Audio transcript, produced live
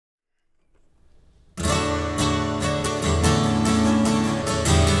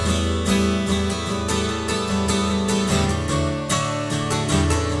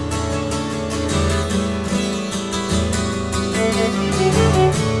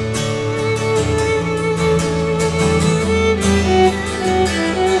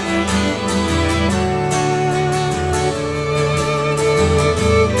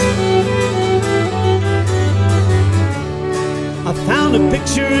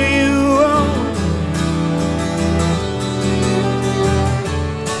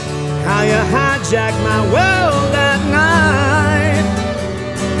hijack my world at night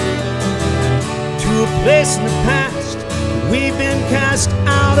to a place in the past we've been cast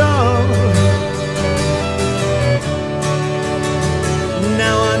out of.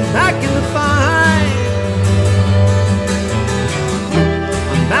 Now I'm back in the fight,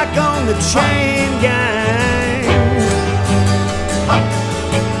 I'm back on the chain gang.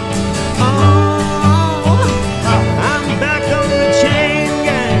 Oh, I'm back on the chain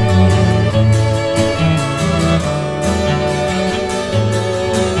gang.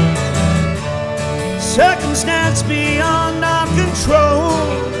 Circumstance beyond our control,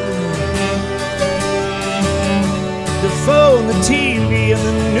 the phone, the TV, and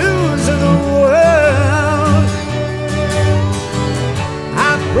the news of the world.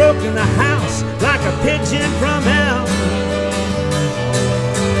 I've broken the house like a pigeon from hell.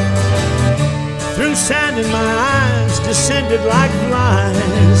 Threw sand in my eyes, descended like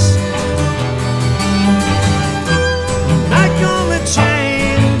flies. Back on the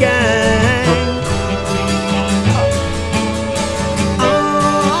chain gang. Oh,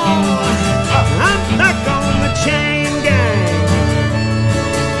 I'm back on the chain gang.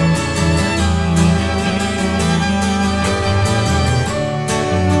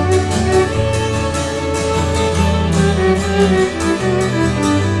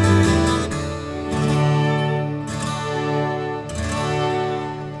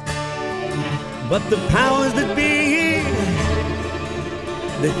 But the powers that be,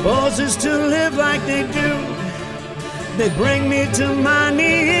 they force us to live like they do. They bring me to my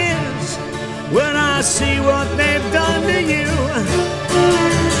knees when I see what they've done to you.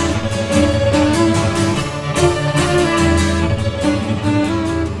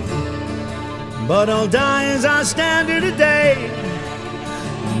 But I'll die as I stand here today,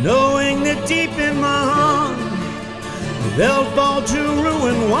 knowing that deep in my heart they'll fall to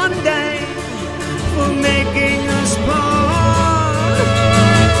ruin one day for making us part.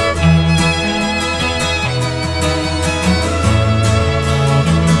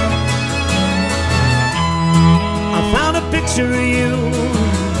 I found a picture of you.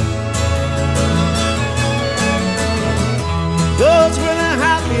 Those were the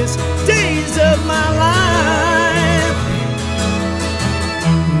happiest days of my life.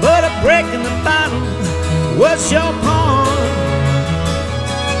 But a break in the bottom was your pawn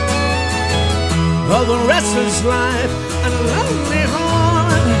of a restless life and a lonely